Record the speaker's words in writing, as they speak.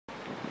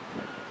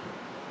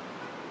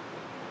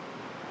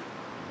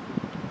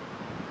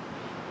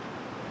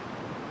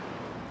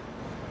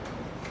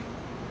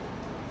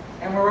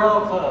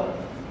Amarillo Club,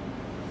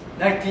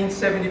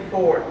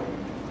 1974,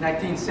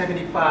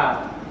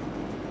 1975.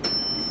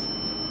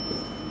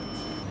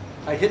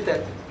 I hit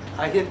a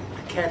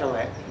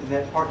Cadillac in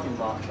that parking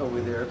lot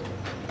over there,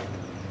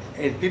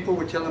 and people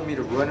were telling me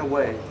to run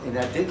away, and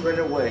I didn't run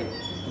away.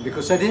 And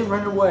because I didn't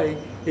run away,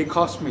 it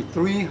cost me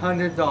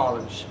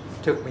 $300.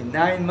 Took me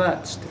 9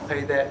 months to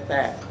pay that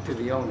back to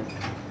the owner.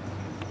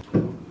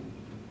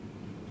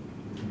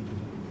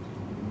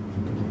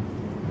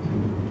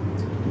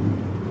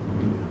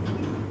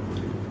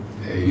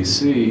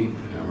 AC,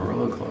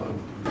 Amarillo Club.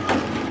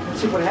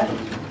 Let's see what happens.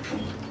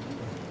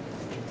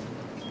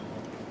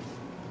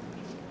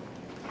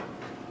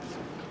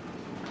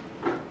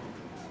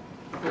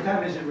 What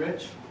time is it,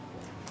 Rich?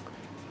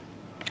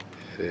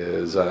 It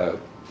is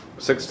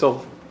 6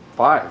 till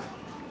 5.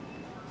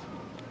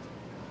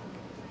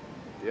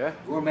 Yeah?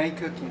 Gourmet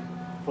cooking,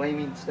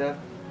 flaming stuff.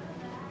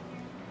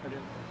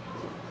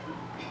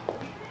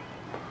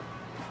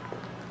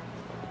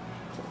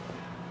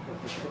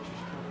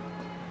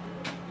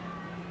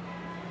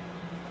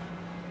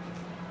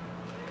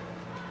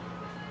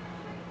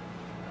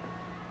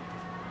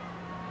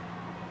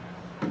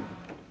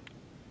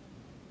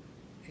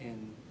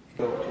 And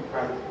go to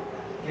private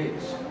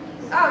gigs.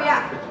 Oh,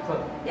 yeah. At the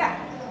club. Yeah.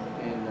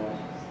 And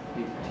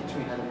he teach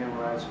me how to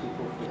memorize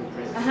people for the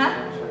drinks. Uh-huh.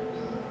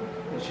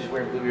 And she's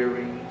wearing blue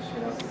earrings,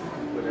 you know,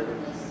 whatever.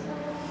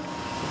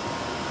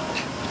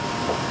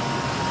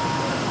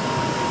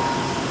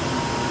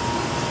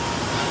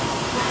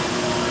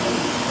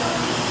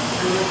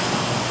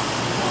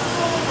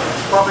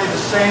 It's probably the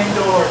same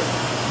door.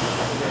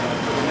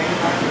 The main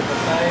line is the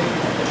same.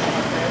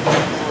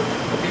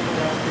 The people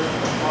downstairs,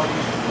 the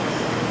parties,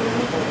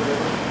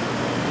 whatever.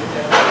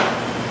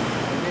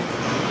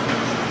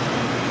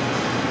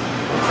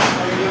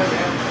 How you doing,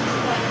 man?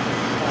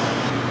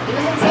 It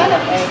was in Santa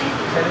Fe.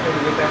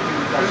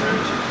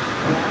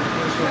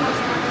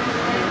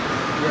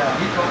 Yeah,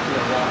 he talked to you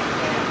a lot.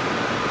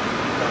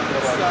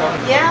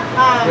 Yeah.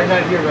 They're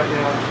not here right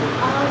now.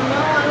 Oh no,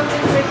 I don't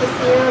think Rick is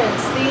here, and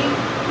Steve,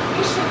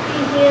 he should be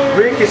here.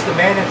 Rick is the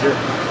manager,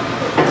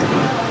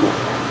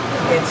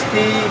 and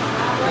Steve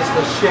is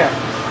the chef.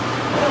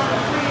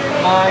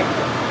 My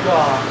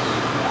gosh,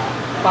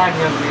 fine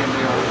young man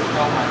there.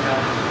 Oh my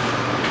gosh.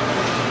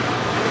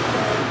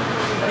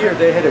 Here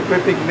they had a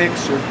gripping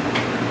mixer.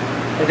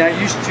 And I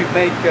used to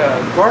make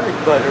garlic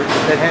butter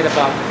that had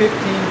about 15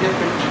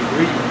 different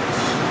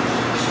ingredients.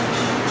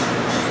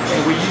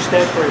 And we used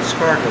that for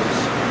escargots.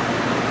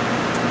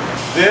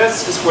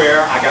 This is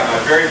where I got my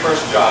very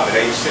first job at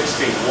age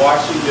 16,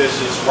 washing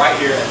dishes right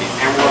here at the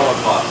Amarillo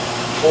Club.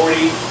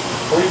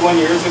 41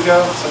 years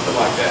ago, something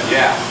like that,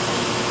 yeah.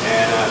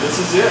 And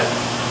this is it.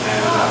 And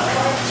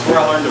it's where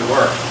I learned to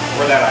work.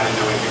 Before that, I didn't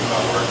know anything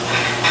about work.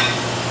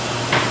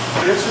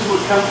 Dishes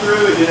would come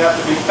through, and you'd have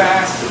to be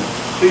fast and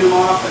clean them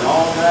off and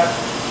all that.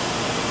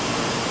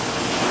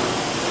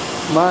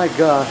 My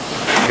gosh.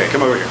 Okay,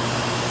 come over here.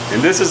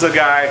 And this is the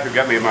guy who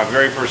got me my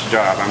very first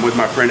job. I'm with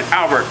my friend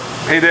Albert.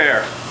 Hey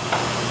there.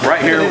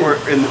 Right here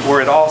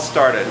where it all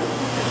started.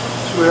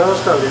 That's where it all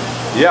started.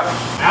 Yep.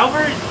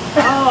 Albert?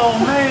 Oh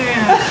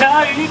man,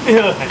 how are you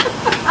doing?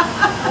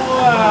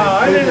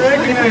 Wow, I didn't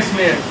recognize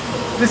him.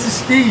 This is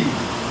Steve.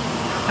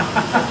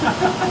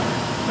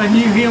 I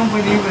knew him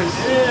when he was...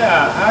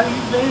 Yeah, how you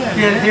been?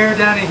 He had hair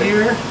down in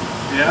here.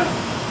 Yeah.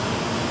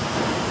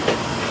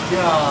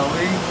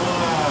 Golly.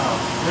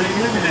 Wow. Where are you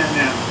living at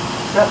now?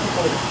 South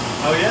Dakota.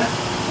 Oh yeah?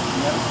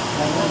 Yep.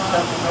 I live in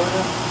South Dakota.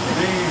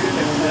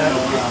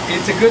 Wow.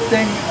 It's a good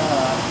thing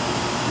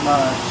my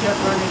chef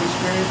learning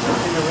experience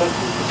is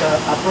interrupted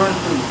because I burn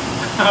food.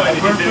 Oh, I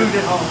burn you do? food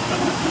at home.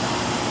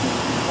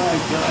 My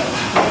God.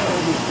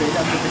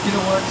 But you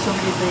know what? So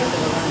many things that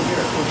I learned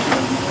here, of course, you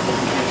know, you take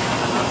it.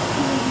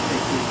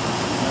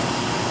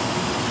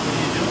 What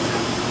are you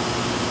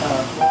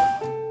doing?